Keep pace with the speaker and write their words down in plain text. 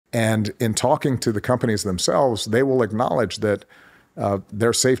And in talking to the companies themselves, they will acknowledge that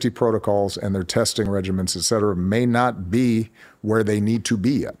their safety protocols and their testing regimens, et cetera, may not be where they need to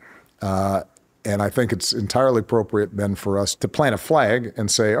be yet. And I think it's entirely appropriate then for us to plant a flag and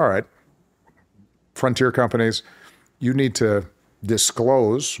say, all right, frontier companies, you need to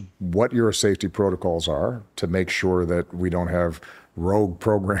disclose what your safety protocols are to make sure that we don't have rogue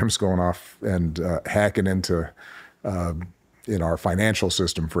programs going off and hacking into in our financial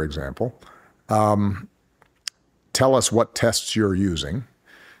system, for example. Tell us what tests you're using.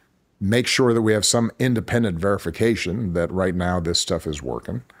 Make sure that we have some independent verification that right now this stuff is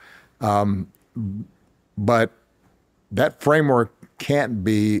working. But that framework can't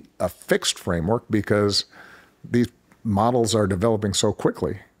be a fixed framework because these models are developing so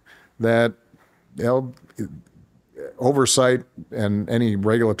quickly that oversight and any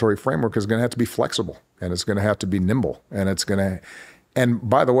regulatory framework is going to have to be flexible, and it's going to have to be nimble, and it's going to, and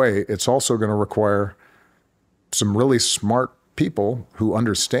by the way, it's also going to require some really smart people who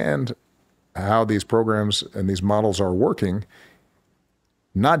understand how these programs and these models are working,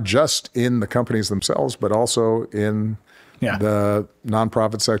 not just in the companies themselves, but also in the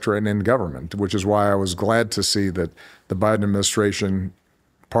nonprofit sector and in government, which is why I was glad to see that the Biden administration,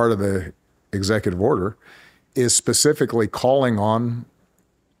 part of the executive order, is specifically calling on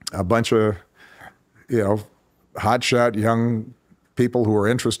a bunch of, hotshot young people who are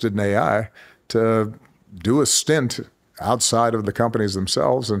interested in AI to do a stint outside of the companies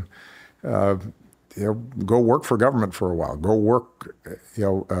themselves and go work for government for a while. Go work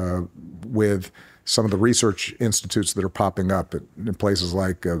with some of the research institutes that are popping up in places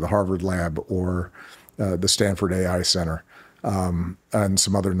like the Harvard Lab or the Stanford AI Center and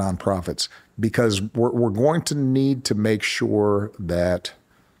some other nonprofits, because we're going to need to make sure that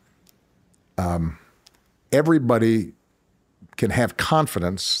everybody can have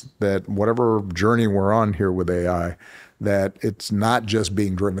confidence that whatever journey we're on here with AI, that it's not just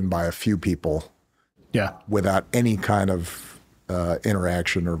being driven by a few people without any kind of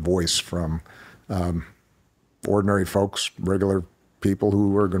interaction or voice from ordinary folks, regular people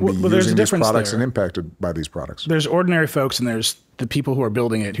who are going to be using these products and impacted by these products. There's ordinary folks and there's the people who are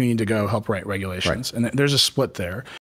building it who need to go help write regulations. Right. And there's a split there.